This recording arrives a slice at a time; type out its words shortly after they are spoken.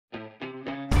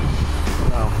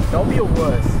Don't be a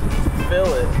wuss.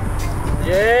 Fill it.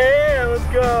 Yeah, let's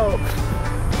go.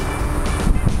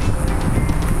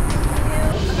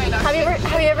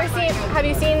 Have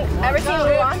you seen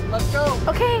Luan? Let's go.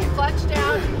 Okay. Clutch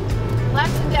down.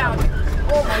 Left and down.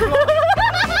 Oh my god.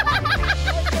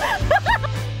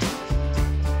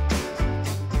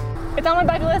 It's on my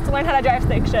bucket list to learn how to drive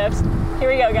stick shift. Here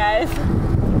we go, guys.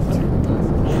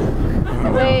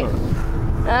 Wait.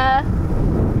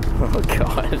 Oh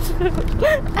gosh.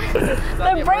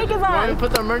 The brake is on. Want to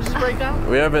put the emergency brake on?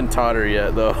 We haven't taught her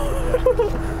yet though.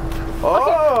 Oh!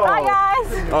 Okay. Bye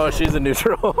guys. Oh, she's in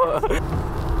neutral.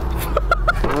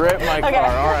 Rip my car.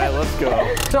 All right, let's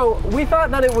go. So we thought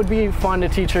that it would be fun to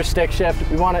teach her stick shift.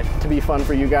 We want it to be fun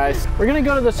for you guys. We're gonna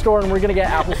go to the store and we're gonna get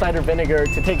apple cider vinegar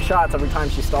to take shots every time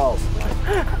she stalls.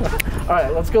 All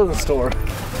right, let's go to the store.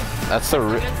 That's the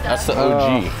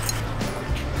OG.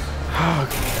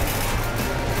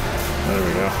 There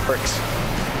we go. Bricks.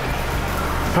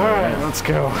 All right, let's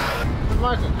go.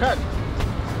 Michael, cut.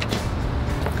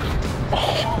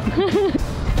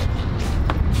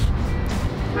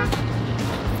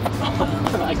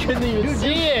 I couldn't even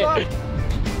see it.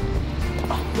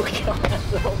 Oh god,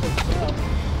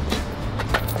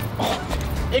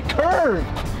 it curved.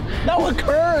 That one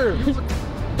curved.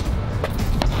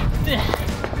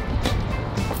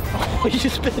 Oh, you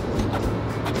just been.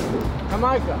 Come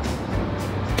on, go.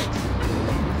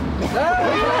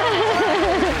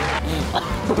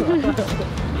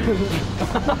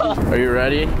 Are you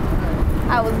ready?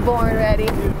 I was born ready.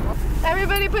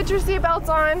 Everybody put your seatbelts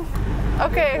on.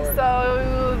 Okay,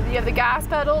 so you have the gas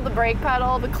pedal, the brake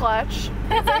pedal, the clutch.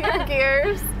 These are your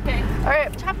gears. Okay. All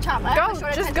right. Chop, chop. Go,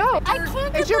 just go. I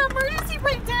can't get the emergency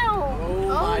brake down.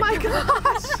 Oh my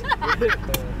gosh.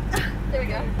 There we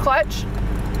go. Clutch.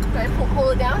 Do I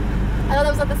hold it down? I thought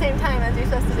that was at the same time as you're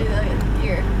supposed to do the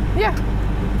gear. Yeah.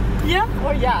 Yeah?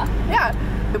 Or yeah? Yeah.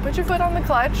 You put your foot on the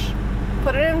clutch.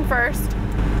 Put it in first.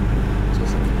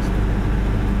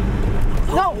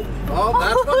 No. Oh,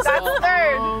 that's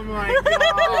third. Oh my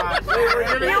god.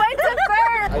 You went to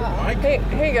third. Hey,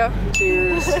 here you go.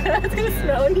 Cheers. It's gonna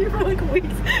smell in here for like weeks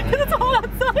because it's all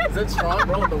outside. Is it strong,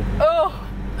 bro? Oh.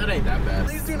 That ain't that bad.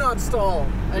 Please do not stall.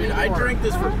 I mean, I drink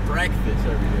this for breakfast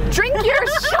every day. Drink your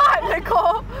shot,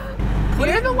 Nicole.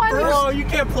 You're the one Bro, you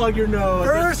can't plug your nose.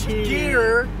 First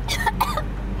gear.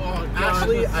 Oh,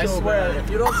 Ashley, I swear, if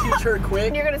you don't teach her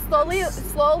quick. You're gonna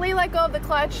slowly let go of the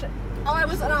clutch. Oh, I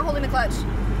was not holding the clutch.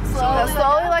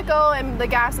 Slowly let go and the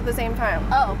gas at the same time.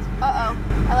 Oh, uh-oh.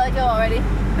 I let go already.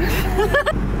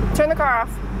 Turn the car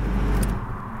off.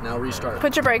 Now restart.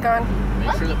 Put your brake on.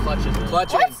 Make sure the clutch is in.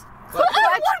 Clutch What? in. One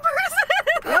person.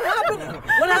 What happened?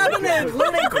 What happened then?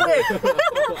 Learning quick. You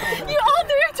all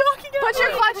three are talking about Put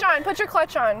your clutch on. Put your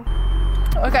clutch on.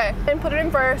 Okay. And put it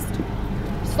in first.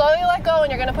 Slowly let go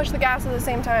and you're gonna push the gas at the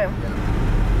same time.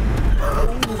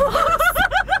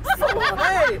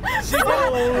 Hey, she did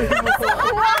it.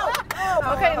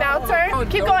 Okay, now turn.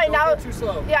 Keep going. Now, Too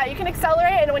slow. yeah, you can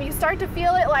accelerate, and when you start to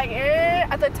feel it like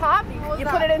at the top, you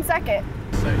put it in second.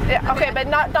 Yeah, okay, but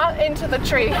not into the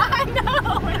tree. I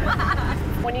know.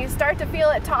 When you start to feel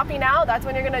it topping out, that's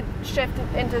when you're gonna shift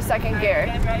into second gear.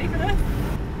 You guys ready for this?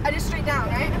 I just straight down,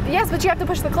 right? Yes, but you have to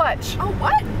push the clutch. Oh,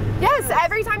 what? Yes,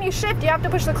 every time you shift, you have to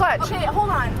push the clutch. Okay, hold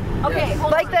on. Okay, Yes.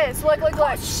 hold Like on. this. Look. Let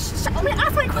me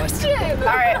ask my question. All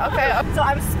right. Okay. So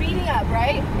I'm speeding up,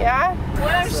 right? Yeah.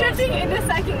 When I'm shifting into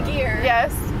second gear,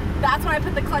 Yes. that's when I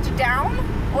put the clutch down?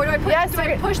 Or do I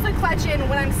push the clutch in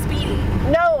when I'm speeding?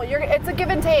 No, it's a give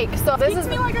and take. So this Speak is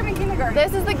to me like I'm in kindergarten.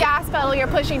 this is the gas pedal you're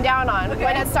pushing down on. Okay.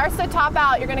 When it starts to top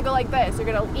out, you're gonna go like this. You're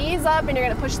gonna ease up and you're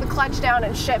gonna push the clutch down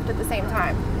and shift at the same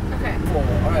time. Okay.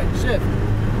 All right, shift.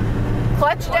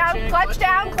 Clutch down, in, clutch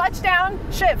down, in. clutch down,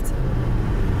 shift.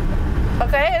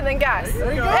 Okay, and then gas.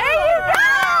 There you go. There you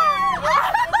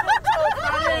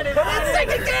go!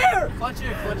 Second gear. Clutch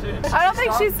in. I don't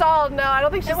think she stalled. No, I don't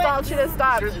think she stalled. She just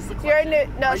stopped. You're in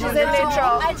no, she's in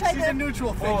neutral. I tried She's to. in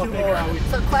neutral. Thank you, Lord.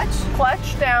 So clutch.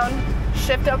 Clutch down,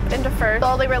 shift up into first,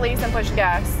 slowly release and push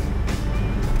gas.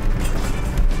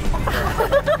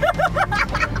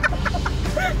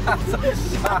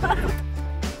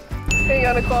 Here you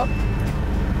go, Nicole.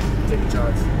 Take a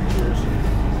chance. Cheers.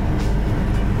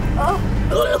 Oh.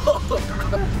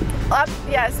 Up,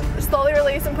 yes. Slowly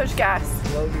release and push gas.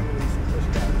 Slowly release and push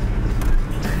gas.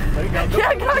 There you go.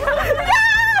 Yeah, go.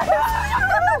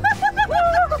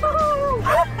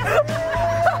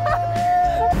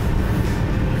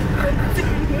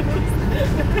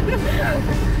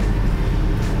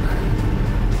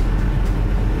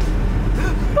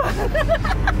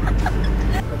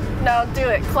 No, do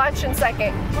it. Clutch in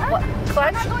second. What? Clutch?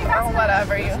 I'm not going fast Oh, enough.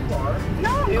 whatever you. No,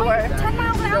 I'm You going were. 10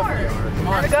 miles an hour. Come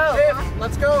on. Let's go.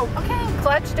 Let's go. Okay.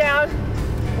 Clutch down,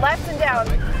 left and down.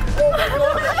 Oh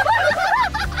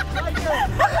my God.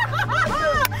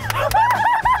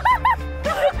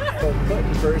 So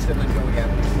button first and then go again.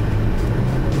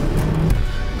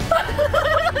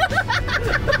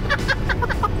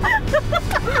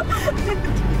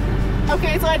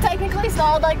 Okay, so I technically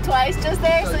stalled like twice just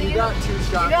there, so you got 2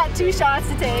 shots. you got 2 shots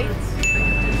to take.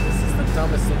 This is the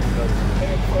dumbest thing you've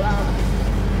ever done.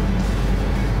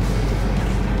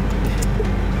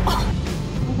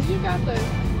 You got this.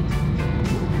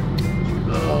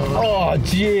 Oh,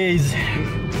 jeez.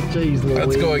 Jeez, Louise.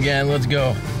 Let's go again. Let's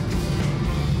go.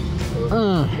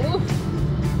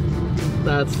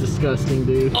 That's disgusting,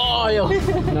 dude. Oh, yo.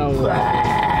 No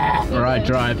way. All right,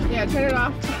 drive. Yeah, turn it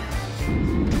off.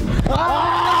 Oh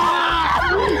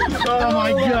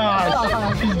my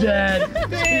gosh. She's dead.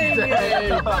 She's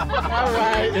dead. All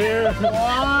right, dude.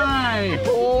 Why?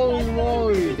 Holy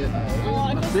moly.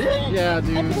 That's it? Yeah,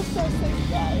 dude. So sick,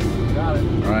 guys. Got it.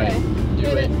 All right. Do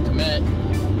it. Commit.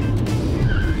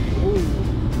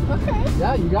 Okay.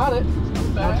 Yeah, you got it.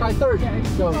 Now try third.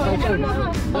 Go, try third.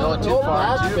 No, too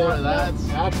far. Too far. That's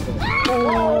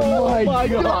Oh my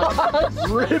god.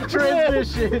 Rip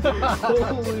transmission.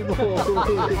 Holy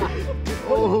moly.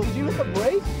 Oh, did you hit the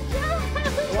brake?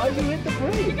 Why did you hit the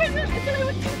brake? Because I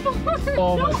went too far.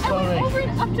 Oh, my no, stomach. I went over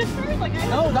and up to first. Like, I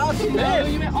No, that's you bad.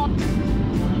 You went on.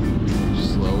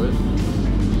 slow it.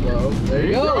 Slow. There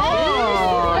you go.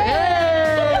 Oh, hey!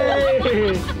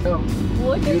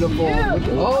 Look Beautiful. at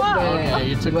you. Oh, man. Okay,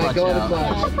 you took Let clutch go of the out.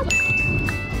 clutch.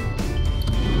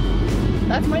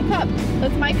 That's my cup.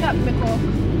 That's my cup, Nicole.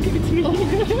 Give it to me.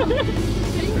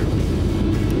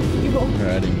 You go. All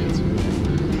right, I didn't get some.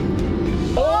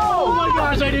 Oh my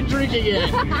gosh, I didn't drink again.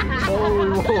 Holy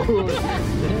moly.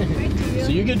 So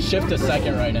you can shift to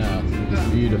second right now.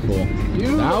 Beautiful.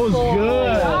 That was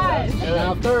good. Gosh.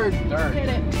 Now third. Third. Hit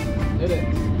it. Hit it.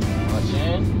 Clutch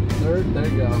in. Third. There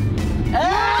you go.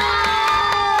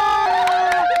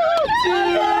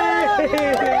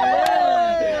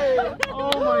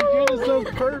 Oh my goodness, that was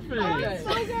perfect.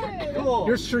 So good. Cool.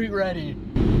 You're street ready.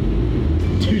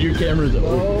 Dude, your camera's over.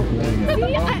 Oh,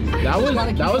 That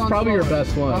was probably your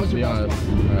best one, to be honest.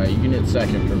 All right, you can hit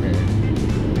second from here.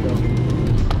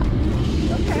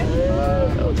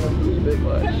 That was a pretty big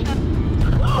clutch.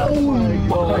 Oh my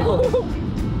god.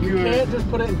 You can't just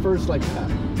put it in first like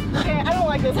that. Okay, I don't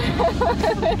like this. What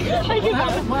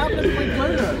happened if we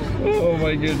cleared it? Oh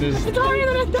my goodness. It's harder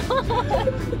than I thought.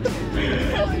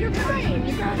 Oh, you're fine.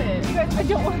 You got it. You guys, I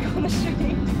don't want to go on the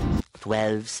street.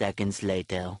 12 seconds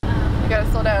later. You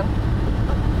gotta slow down.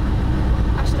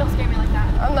 Actually, don't scare me like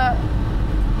that. I'm not.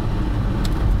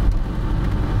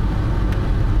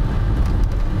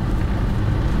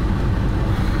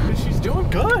 She's doing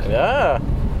good. Yeah,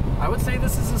 I would say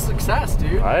this is a success,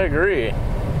 dude. I agree.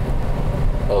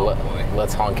 Well,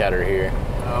 let's honk at her here.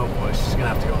 Oh boy, she's gonna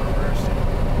have to go in reverse.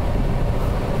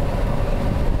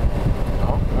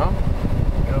 No?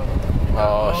 Go.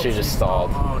 Oh, she just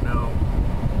stalled. Oh no.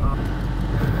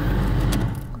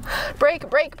 Brake,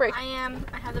 brake, brake. I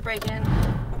have the brake in.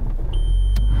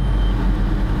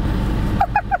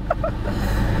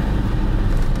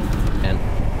 And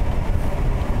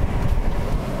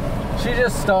She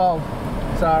just stalled.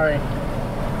 Sorry.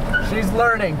 She's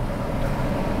learning.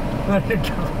 There you go.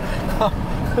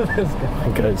 This guy.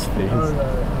 look at his face. Oh, no.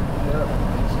 Yep.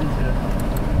 She's good.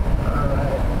 All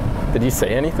right. Did you say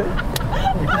anything?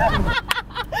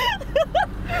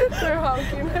 They're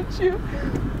honking at you.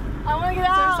 I want to get Is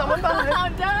there out. someone behind?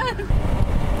 I'm done.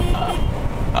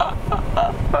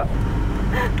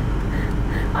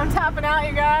 I'm tapping out,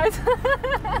 you guys.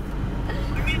 What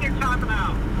do you mean you're topping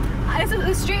out?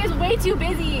 The street is way too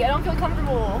busy. I don't feel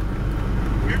comfortable.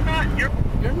 You're not.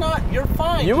 You're not. You're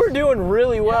fine. You were doing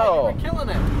really Yeah, well. you were killing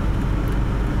it.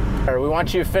 All right, we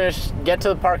want you to finish, get to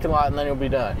the parking lot, and then you'll be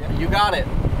done. Yeah, you got it.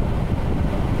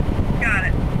 Got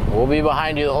it. We'll be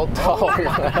behind you the whole time.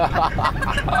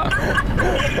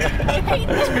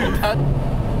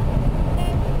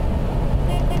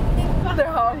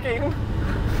 They're honking.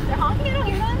 They're honking. I don't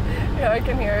hear them. Yeah, I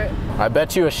can hear it. I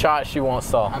bet you a shot she won't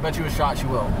stall. I bet you a shot she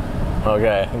will.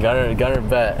 Okay, got her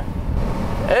bet.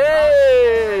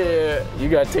 Hey! You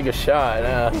gotta take a shot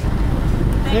now.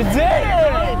 You did!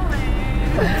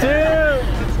 Dude!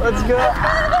 Let's go!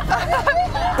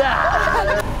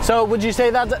 So would you say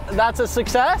that's a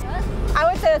success? I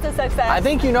would say that's a success. I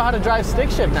think you know how to drive stick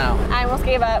shift now. I almost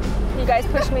gave up. You guys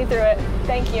pushed me through it.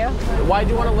 Thank you. Why do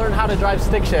you want to learn how to drive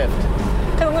stick shift?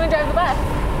 Because I'm going to drive the bus.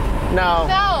 No.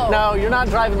 No. No, you're not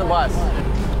driving the bus.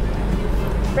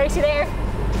 Race you there.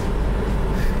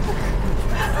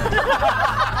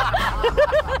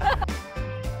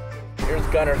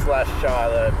 Gunner's last shot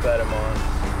that I bet him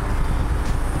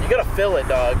on. You gotta fill it,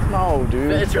 dog. No,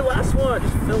 dude. It's your last one.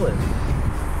 Just fill it.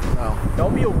 No.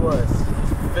 Don't be a wuss.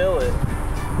 Just fill it.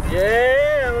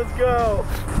 Yeah, let's go.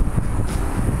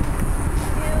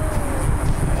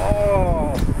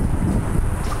 Oh.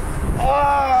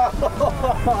 Oh,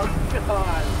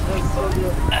 God. That's so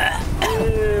good.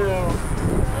 Ew.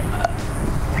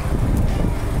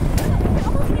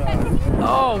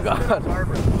 Oh,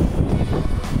 God.